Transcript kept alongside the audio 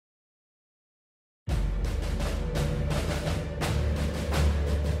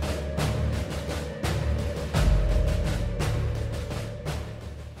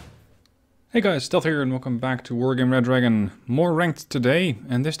Hey guys, Stealth here and welcome back to Wargame Red Dragon. More ranked today,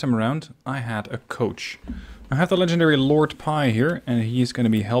 and this time around I had a coach. I have the legendary Lordpie here, and he's going to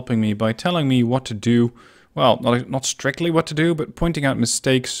be helping me by telling me what to do. Well, not strictly what to do, but pointing out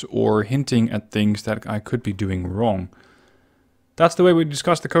mistakes or hinting at things that I could be doing wrong. That's the way we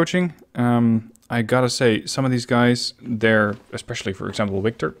discuss the coaching. I gotta say, some of these guys, they're, especially for example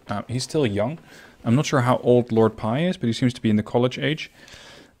Victor, he's still young. I'm not sure how old Lordpie is, but he seems to be in the college age.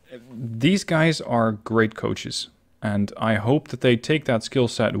 These guys are great coaches, and I hope that they take that skill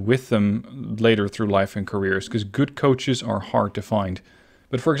set with them later through life and careers, because good coaches are hard to find.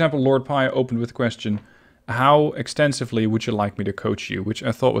 But for example, Lordpie opened with the question, how extensively would you like me to coach you? Which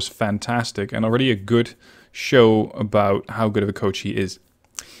I thought was fantastic, and already a good show about how good of a coach he is.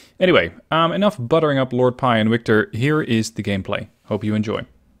 Anyway, enough buttering up Lordpie and Victor. Here is the gameplay. Hope you enjoy.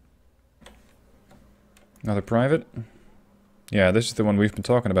 Another private. Yeah, this is the one we've been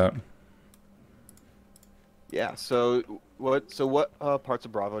talking about. Yeah, so what parts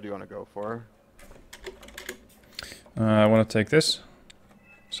of Bravo do you want to go for? I want to take this.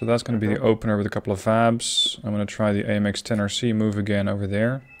 So that's going to be the opener with a couple of fabs. I'm going to try the AMX 10RC move again over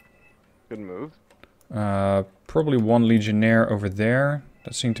there. Good move. Probably one Legionnaire over there.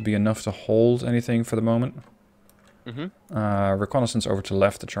 That seemed to be enough to hold anything for the moment. Reconnaissance over to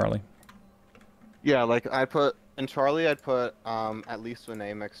left to Charlie. Yeah, like in Charlie, I'd put at least an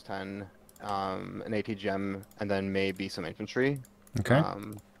AMX 10, an AT gem, and then maybe some infantry. Okay.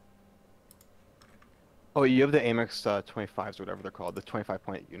 Oh, you have the AMX 25s or whatever they're called, the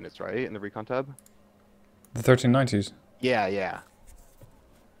 25-point units, right, in the recon tab? The 1390s. Yeah, yeah.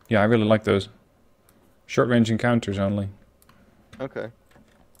 Yeah, I really like those. Short-range encounters only. Okay.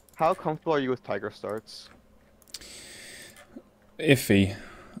 How comfortable are you with Tiger starts? Iffy.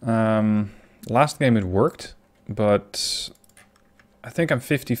 Last game it worked, but I think I'm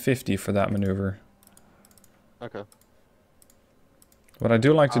 50-50 for that maneuver. Okay. What I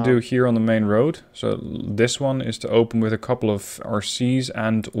do like to do here on the main road, so this one is to open with a couple of RCs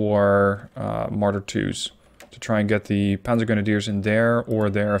and or Martyr 2s to try and get the Panzer Grenadiers in there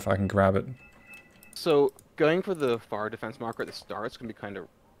or there if I can grab it. So going for the far defense marker at the start is gonna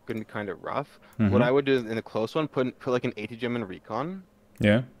be kind of rough. What I would do in the close one, put like an AT gem in recon.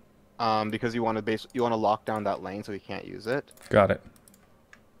 Yeah. Because you want to lock down that lane so he can't use it. Got it.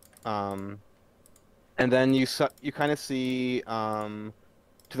 And then you kind of see to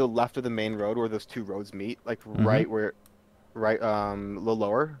the left of the main road where those two roads meet, like right a little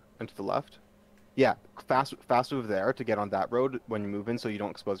lower and to the left. Yeah, fast move there to get on that road when you move in, so you don't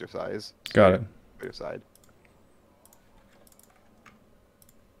expose your size. Got it. Your side.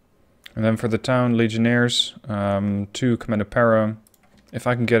 And then for the town Legionnaires, 2 Commander Para. If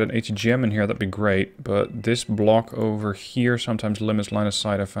I can get an ATGM in here, that'd be great. But this block over here sometimes limits line of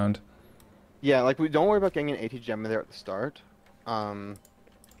sight, I found. Yeah, like we don't worry about getting an ATGM in there at the start.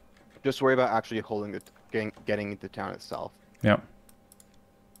 Just worry about actually holding getting the town itself. Yeah.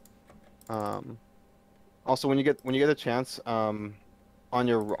 Also, when you get the chance, on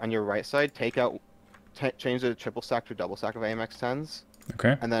your right side, change the triple stack to a double stack of AMX 10s.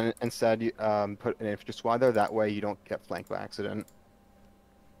 Okay. And then instead, you put an infantry squad there. That way, you don't get flanked by accident.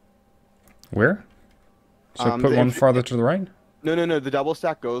 Where? So put one farther to the right? No. The double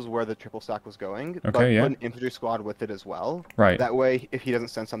stack goes where the triple stack was going. Okay, but yeah. Put an infantry squad with it as well. Right. That way, if he doesn't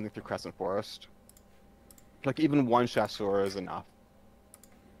send something through Crescent Forest, like even one chasseur is enough.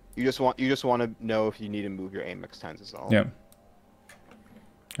 You just want to know if you need to move your AMX 10s as well. Yeah.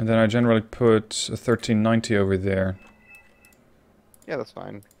 And then I generally put a 1390 over there. Yeah, that's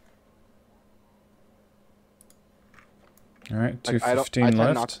fine. All right, 215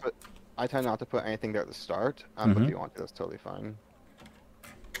 left. I tend not to put anything there at the start, but if you want to, that's totally fine.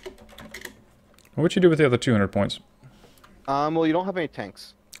 What would you do with the other 200 points? Well, you don't have any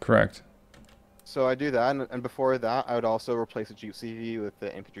tanks. Correct. So I do that, and before that, I would also replace the Jeep CV with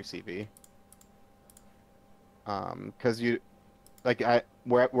the infantry CV. Because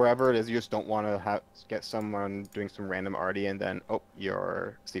wherever it is, you just don't want to get someone doing some random arty, and then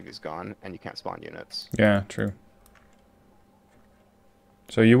your CV's gone, and you can't spawn units. Yeah, true.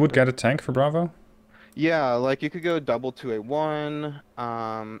 So you would get a tank for Bravo? Yeah, like you could go double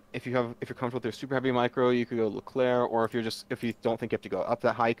 2A1. If you're comfortable with your super heavy micro, you could go Leclerc, or if you don't think you have to go up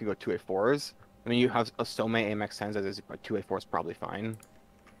that high, you could go 2A4s. I mean, you have so many AMX 10s that is, but 2A4 is probably fine.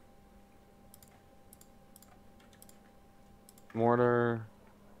 Mortar,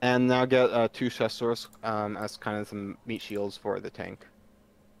 and now get 2 chasseurs as kind of some meat shields for the tank.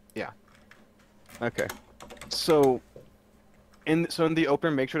 Yeah. Okay. So So in the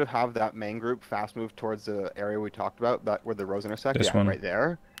open, make sure to have that main group fast move towards the area we talked about, that where the roads intersect. This Yeah, one. right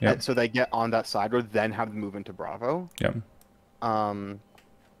there. Yep. And so they get on that side road, then have them move into Bravo. Yep.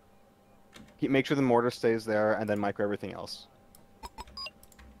 Make sure the mortar stays there, and then micro everything else.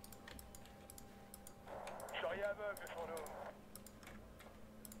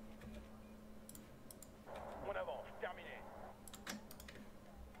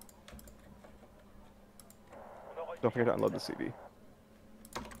 Don't forget to unload the CV.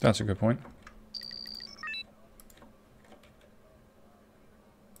 That's a good point.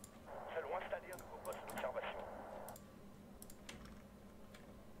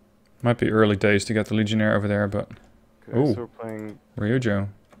 Might be early days to get the Legionnaire over there, but... Okay, Ooh. so we're playing... Ryujo.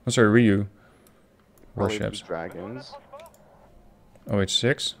 Oh, sorry, Ryu. Warships. Dragons.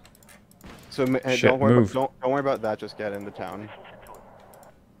 OH6. So Shit, don't worry move. don't worry about that. Just get into town.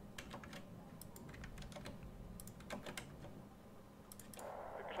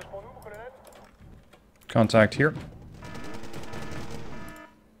 Contact here.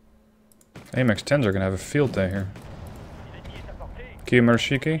 AMX 10s are gonna have a field day here.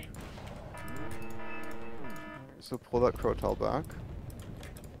 Kiyomarashiki. So pull that Crotal back.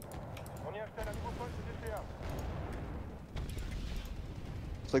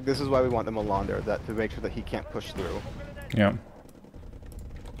 It's like this is why we want them along there, that to make sure that he can't push through. Yeah.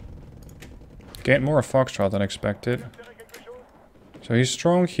 Get more Foxtrot than expected. So he's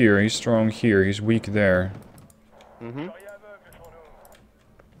strong here, he's strong here, he's weak there. Mm-hmm.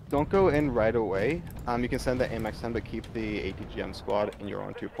 Don't go in right away. You can send the AMX 10, but keep the ATGM squad in your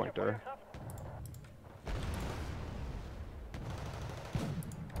own 2-pointer.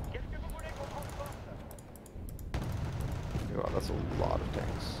 Wow, that's a lot of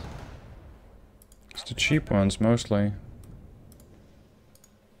tanks. It's the cheap ones, mostly.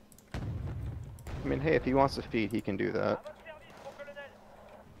 I mean, hey, if he wants to feed, he can do that.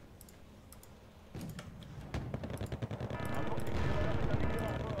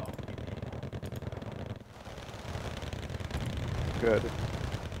 Good.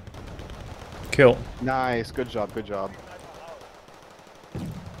 Kill. Nice. Good job. Good job.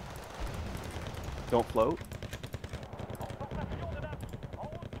 Don't float.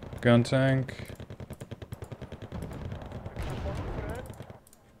 Gun tank.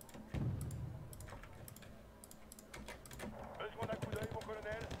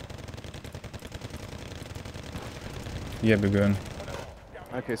 Yeah, Bagoon.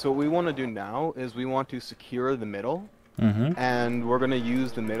 Okay, so what we want to do now is we want to secure the middle. Mm-hmm. And we're going to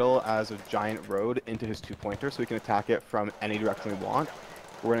use the middle as a giant road into his 2-pointer so we can attack it from any direction we want.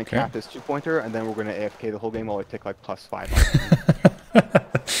 We're going to cap his 2-pointer, and then we're going to AFK the whole game while we take like +5.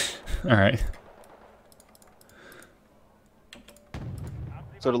 Alright.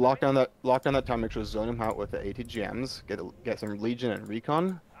 So to lock down that town, make sure to zone him out with the ATGMs, get some Legion and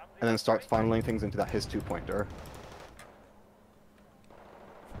Recon, and then start funneling things into his 2-pointer.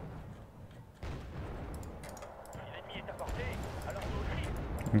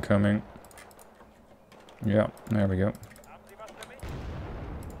 Incoming. Yeah, there we go.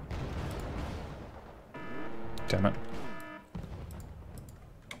 Damn it.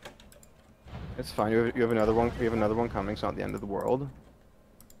 It's fine. You have another one. We have another one coming. It's not the end of the world.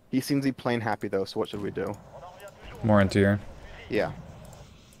 He seems to be plain happy though. So what should we do? More into here. Yeah.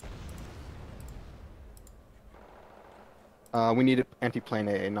 We need anti-plane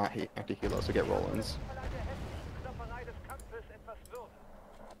AA, not anti-helo, so get Rollins.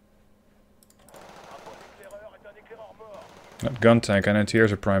 That gun tank and NTR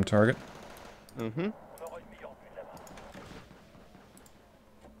is a prime target. Mm-hmm.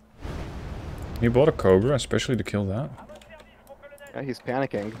 He bought a Cobra, especially to kill that. Yeah, he's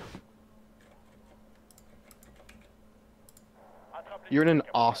panicking. You're in an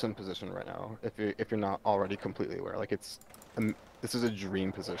awesome position right now. If you're not already completely aware, like this is a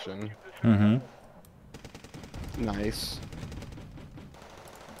dream position. Mm-hmm. Nice.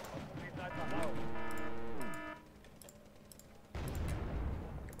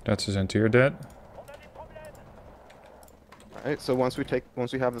 That's his NTR dead. Alright, so once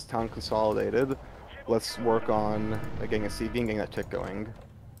we have this town consolidated, let's work on getting a CV and getting that tick going.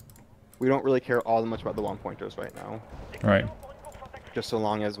 We don't really care all that much about the 1-pointers right now. Right. Just so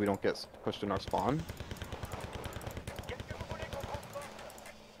long as we don't get pushed in our spawn.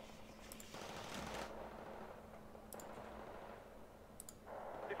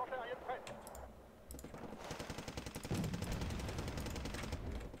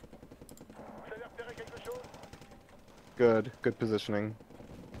 Good positioning.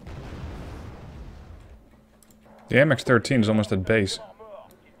 The MX-13 is almost at base.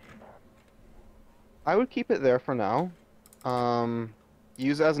 I would keep it there for now.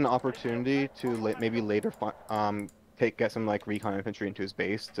 Use it as an opportunity to maybe later get some like recon infantry into his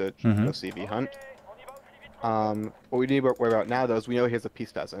base to go CV hunt. What we need to worry about now though is we know he has a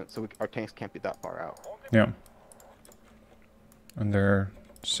peace pheasant, so our tanks can't be that far out. Yeah. And they're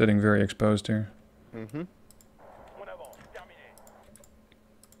sitting very exposed here. Mm-hmm.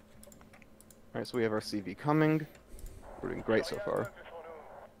 Alright, so we have our CV coming. We're doing great so far.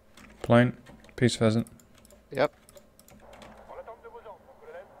 Plane, peace pheasant. Yep.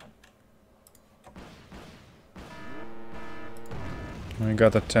 We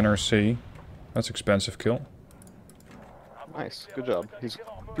got the tenor C. That's expensive kill. Nice, good job. He's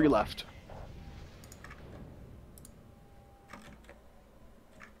 3 left.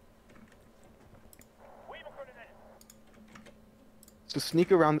 So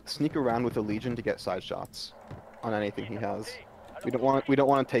sneak around with the Legion to get side shots on anything he has. We don't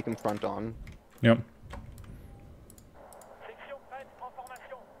want to take him front on. Yep.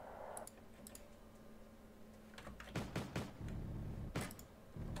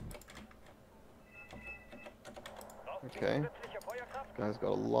 Okay. Guy's got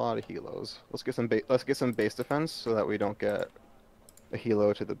a lot of helos. Let's get some base defense so that we don't get a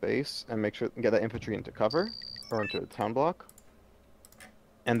helo to the base and make sure get that infantry into cover or into the town block.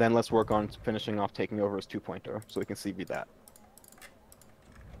 And then let's work on finishing off taking over his 2-pointer so we can CV that.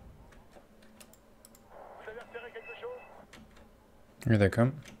 Here they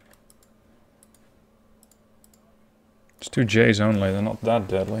come. It's 2 J's only, they're not that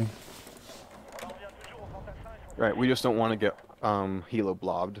deadly. Right, we just don't want to get helo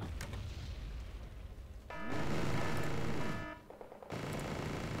blobbed.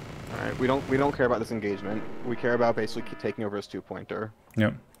 Alright, we don't care about this engagement. We care about basically taking over his 2-pointer.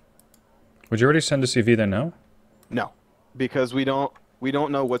 Yep. Would you already send a CV there now? No, because we don't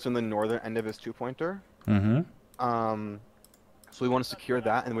know what's in the northern end of his 2-pointer. Mm-hmm. So we want to secure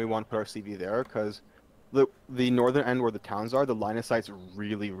that, and we want to put our CV there because the northern end where the towns are, the line of sight's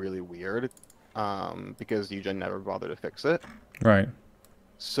really weird. Because Eugen never bothered to fix it. Right.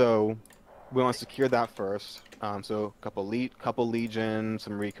 So we want to secure that first. So a couple Legion,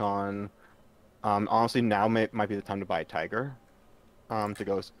 some recon. Honestly, now might be the time to buy a Tiger. To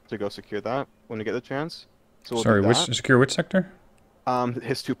go secure that when we get the chance. So we'll Sorry, secure which sector?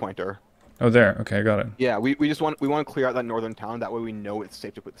 His 2-pointer. Oh, there. Okay, I got it. Yeah, we want to clear out that northern town. That way we know it's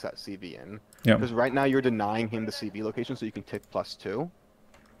safe to put that CV in. Yeah. Because right now you're denying him the CV location, so you can tick +2.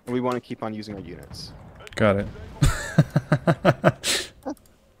 And we want to keep on using our units. Got it.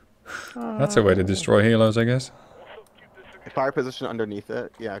 That's a way to destroy halos, I guess. Fire position underneath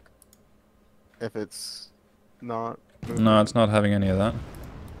it, yeah. If it's not... No, it's not having any of that.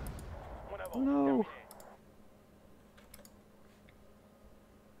 No.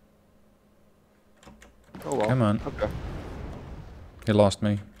 Oh well. Come on. Okay. He lost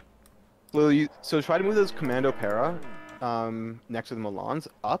me. So try to move those commando para next to the Milans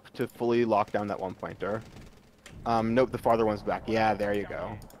up to fully lock down that 1-pointer. Nope, the farther one's back. Yeah, there you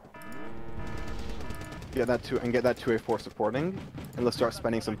go. Get that 2A4 supporting, and let's start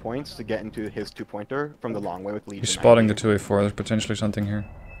spending some points to get into his 2-pointer from the long way with Legion. He's spotting the 2A4. There's potentially something here.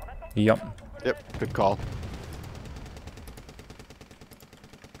 Yup. Yep, good call.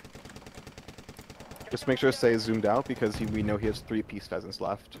 Just make sure it stays zoomed out because we know he has 3 peace pheasants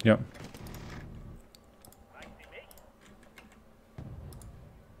left. Yep.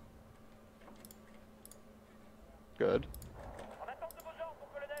 Good.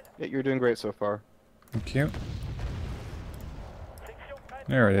 Yeah, you're doing great so far. Thank you.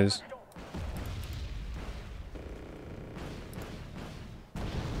 There it is.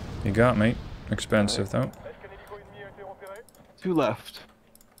 You got me. Expensive though. 2 left.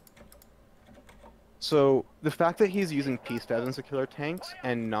 So the fact that he's using peace pheasants to killer tanks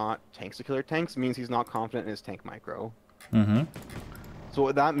and not tanks to killer tanks means he's not confident in his tank micro. Mm-hmm. So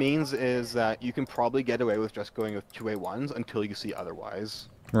what that means is that you can probably get away with just going with 2A1s until you see otherwise.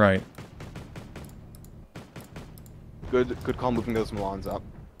 Right. Good call moving those Milans up.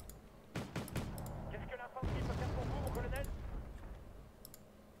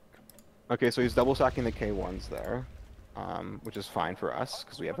 Okay, so he's double stacking the K1s there, which is fine for us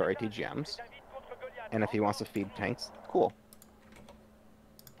because we have our ATGMs. And if he wants to feed tanks, cool.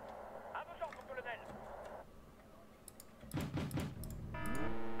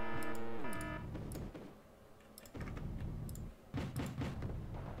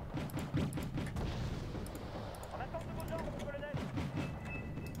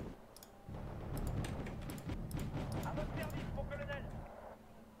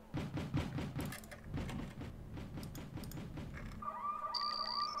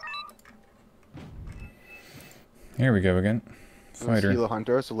 Here we go again. Fighter. Heal a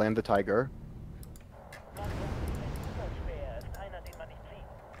hunter, so land the tiger.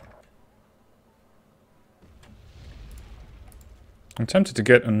 I'm tempted to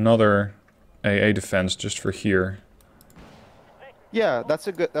get another AA defense just for here. Yeah, that's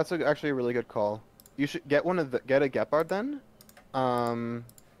actually a really good call. You should get get a Gepard then. Hide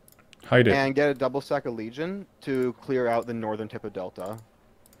it. And get a double stack of Legion to clear out the northern tip of Delta.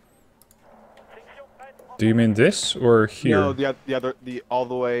 Do you mean this or here? No, the all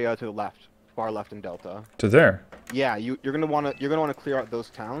the way to the left, far left in Delta. To there. Yeah, you're gonna wanna clear out those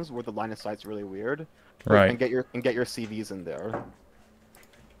towns where the line of sight's really weird. Right. And get your CVs in there.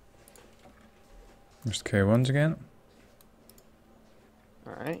 There's K1s again.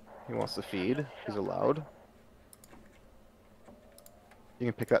 All right. He wants to feed. He's allowed. You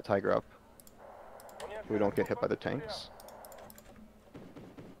can pick that tiger up. So we don't get hit by the tanks.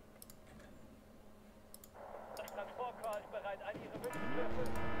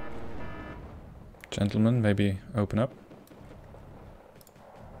 Gentlemen, maybe open up.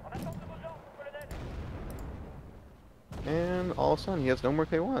 And all of a sudden, he has no more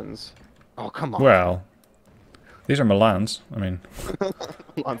K1s. Oh, come on. Well, these are Milans. I mean,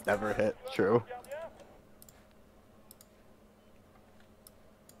 Milan's never hit. True.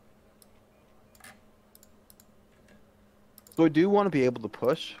 So we do want to be able to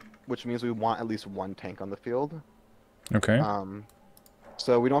push, which means we want at least one tank on the field. okay.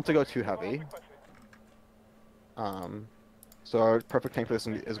 So we don't have to go too heavy. So our perfect tank for this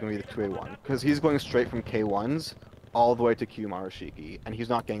is going to be the 2A1, because he's going straight from K1s all the way to Q Marashiki, and he's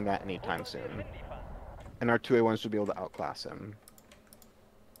not getting that anytime soon. And our 2A1s should be able to outclass him.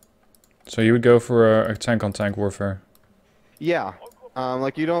 So you would go for a tank-on-tank warfare? Yeah.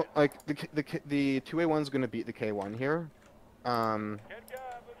 Like you don't like the 2A1's going to beat the K1 here.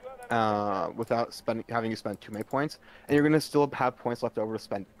 Without having to spend 2 points, and you're going to still have points left over to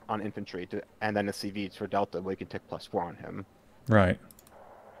spend on infantry and then a CV for Delta where you can take +4 on him. Right.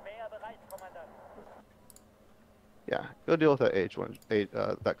 Yeah, go deal with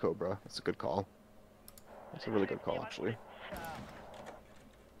that that Cobra. That's a good call. That's a really good call, actually.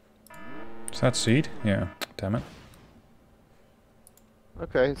 Is that seed? Yeah. Damn it.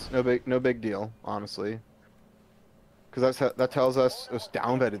 Okay, it's no big deal, honestly. Because that tells us it's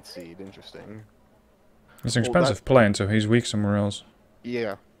downvetted seed. Interesting. It's an expensive plane, so he's weak somewhere else.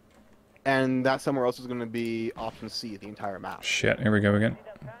 Yeah. And that somewhere else is going to be option C, the entire map. Shit, here we go again.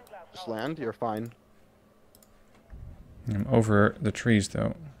 Just land, you're fine. I'm over the trees,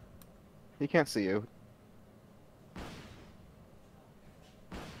 though. He can't see you.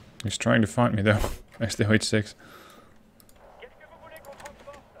 He's trying to find me, though. SDH6.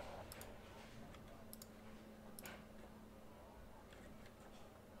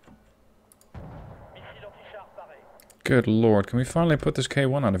 Good lord, can we finally put this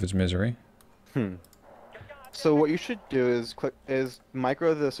K1 out of its misery? So what you should do is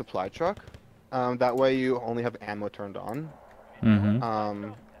micro the supply truck. That way you only have ammo turned on.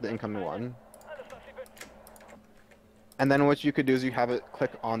 Mm-hmm. The incoming one. And then what you could do is you have it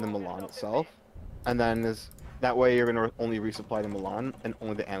click on the Milan itself. And then that way you're going to only resupply the Milan and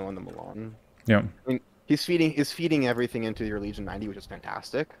only the ammo in the Milan. Yeah. I mean, he's feeding everything into your Legion 90, which is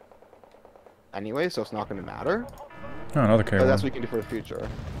fantastic. Anyway, so it's not going to matter. Oh, another K1. But that's what you can do for the future.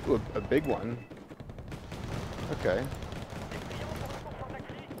 Ooh, a big one. Okay.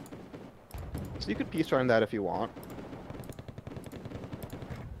 So you could peace run that if you want.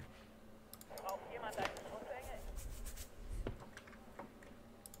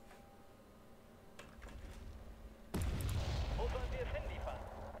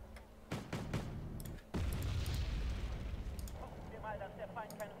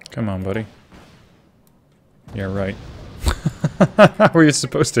 Come on, buddy. Yeah, right. How were you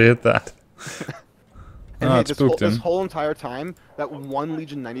supposed to hit that? And oh, hey, it spooked him. This whole entire time, that one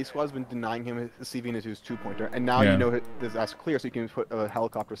Legion 90 squad has been denying him his CV into his 2-pointer, and now you know that's clear, so you can put a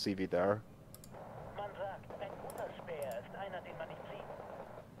helicopter CV there.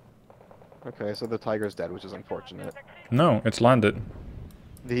 Okay, so the tiger's dead, which is unfortunate. No, it's landed.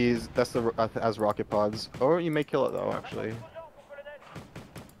 That's as rocket pods. Or you may kill it though, actually.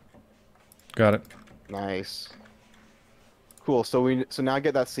 Got it. Nice. Cool. So now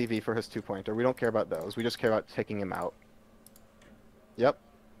get that CV for his 2-pointer. We don't care about those. We just care about taking him out. Yep.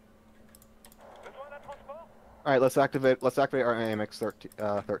 All right. Let's activate our AMX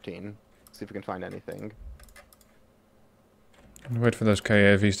 13. See if we can find anything. Wait for those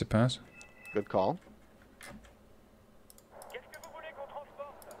KAVs to pass. Good call.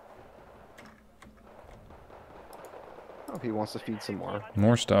 Oh, he wants to feed some more.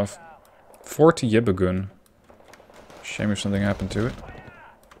 More stuff. 40 Yibbagun. Shame if something happened to it.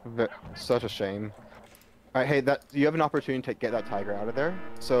 Such a shame. Alright, hey, you have an opportunity to get that tiger out of there.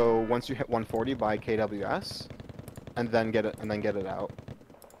 So once you hit 140 by KWS, and then get it out.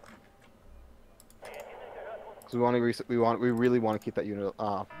 Because we really want to keep that unit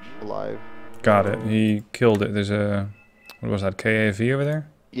alive. Got it. He killed it. There's a, what was that, KAV over there?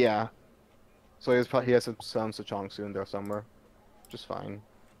 Yeah. So he has some Chung soon there somewhere. Just fine.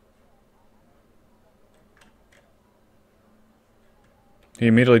 He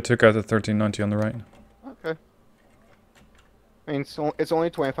immediately took out the 1390 on the right. Okay. I mean, it's only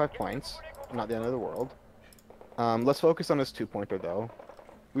 25 points. Not the end of the world. Let's focus on his 2-pointer though.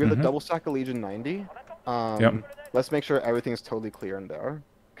 We have the double stack of Legion 90. Yep. Let's make sure everything's totally clear in there.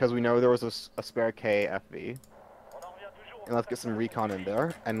 Because we know there was a spare KFV. And let's get some recon in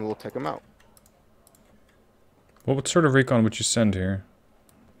there, and we'll take him out. What sort of recon would you send here?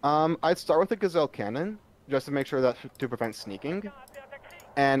 I'd start with the Gazelle Cannon, just to make sure that to prevent sneaking.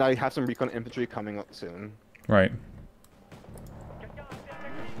 And I have some recon infantry coming up soon. Right.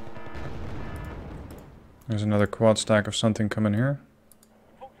 There's another quad stack of something coming here.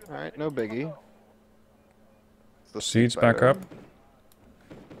 Alright, no biggie. Seeds back up.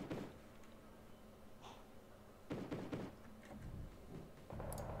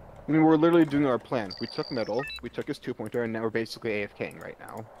 I mean, we're literally doing our plan. We took middle, we took his 2-pointer, and now we're basically AFKing right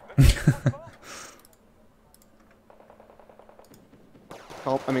now.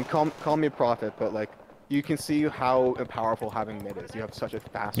 Call me a prophet, but like, you can see how powerful having mid is. You have such a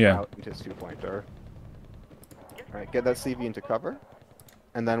fast route into his 2-pointer. Alright, get that CV into cover,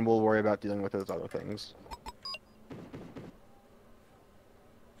 and then we'll worry about dealing with those other things.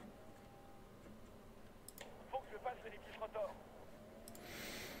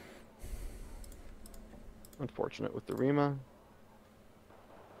 Unfortunate with the Rima.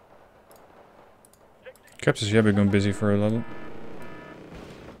 Kept his Yebby going busy for a little.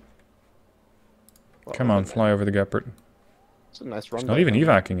 Well, come on, fly over the Gepard. It's a nice run. He's not even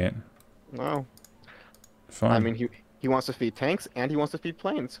evacing it. No. Fine. I mean, he wants to feed tanks and he wants to feed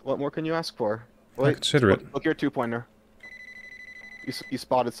planes. What more can you ask for? I consider it. Look your 2-pointer. You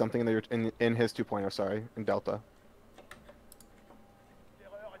spotted something in his 2-pointer. Sorry, in Delta.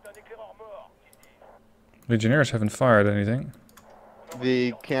 Legionnaires haven't fired anything.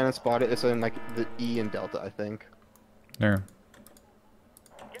 The cannon spotted. It's in like the E in Delta, I think. There.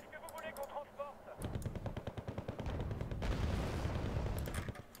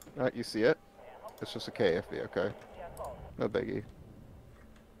 Alright, you see it? It's just a KFV, okay. No biggie.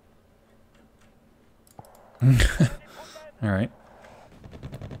 Alright.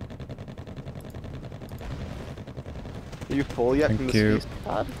 Are you full yet from this feast you've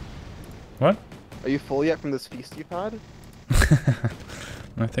had? What? Are you full yet from this feast you've had?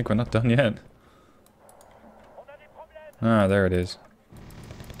 I think we're not done yet. Ah, there it is.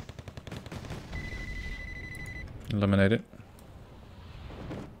 Eliminate it.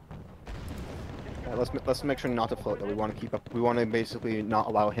 Let's make sure not to float though. We want to keep up. We want to basically not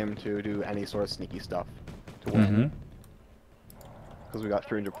allow him to do any sort of sneaky stuff to win. Because we got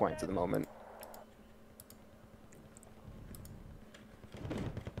 300 points at the moment.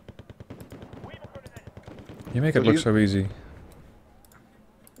 You make it look so easy.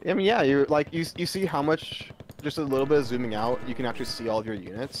 I mean, yeah, you're like you see how much, just a little bit of zooming out, you can actually see all of your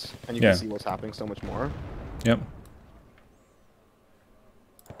units, and you can see what's happening so much more. Yep.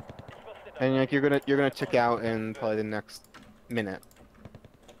 And like you're gonna tick out in probably the next minute.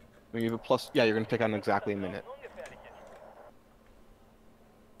 When you have a plus, yeah, you're gonna tick out in exactly a minute.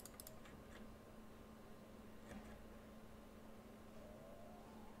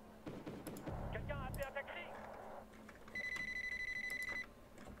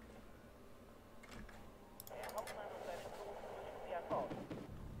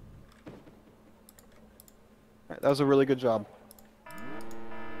 That was a really good job.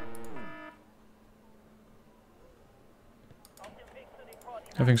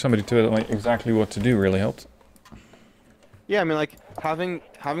 Having somebody to tell me exactly what to do really helped. Yeah, I mean, like having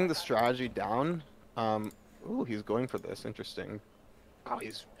the strategy down. Ooh, he's going for this. Interesting. Oh,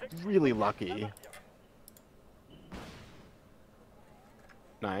 he's really lucky.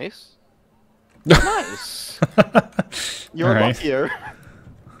 Nice. Nice. You're luckier.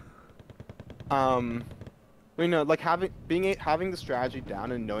 You know, like having the strategy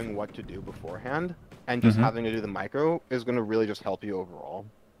down and knowing what to do beforehand, and just having to do the micro is going to really just help you overall.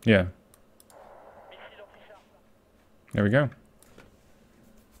 Yeah. There we go.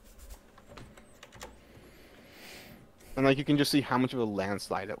 And like you can just see how much of a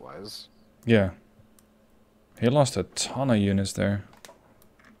landslide it was. Yeah. He lost a ton of units there.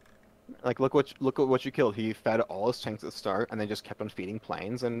 Like, look at what you killed. He fed all his tanks at the start, and then just kept on feeding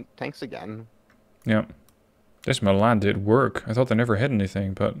planes and tanks again. Yeah. This Milan did work. I thought they never hit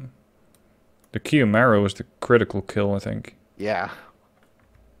anything, but the Kiyomaro was the critical kill, I think. Yeah.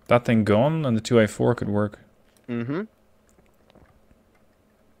 That thing gone, and the 2A4 could work. Mm-hmm.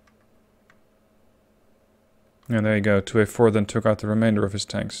 And there you go. 2A4 then took out the remainder of his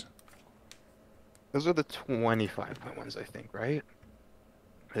tanks. Those are the 25-point ones, I think, right?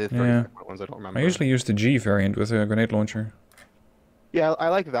 The 35-point ones, I don't remember. I usually use the G variant with a grenade launcher. Yeah, I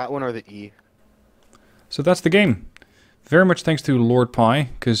like that one or the E. So that's the game. Very much thanks to Lordpie,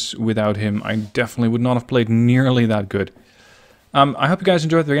 because without him I definitely would not have played nearly that good. I hope you guys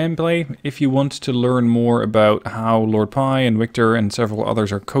enjoyed the gameplay. If you want to learn more about how Lordpie and Victor and several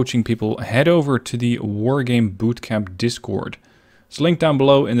others are coaching people, head over to the Wargame Bootcamp Discord. It's linked down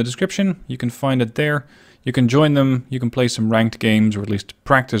below in the description. You can find it there. You can join them, you can play some ranked games, or at least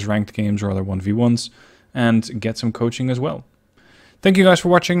practice ranked games or other 1v1s, and get some coaching as well. Thank you guys for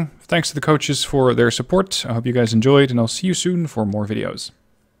watching. Thanks to the coaches for their support. I hope you guys enjoyed, and I'll see you soon for more videos.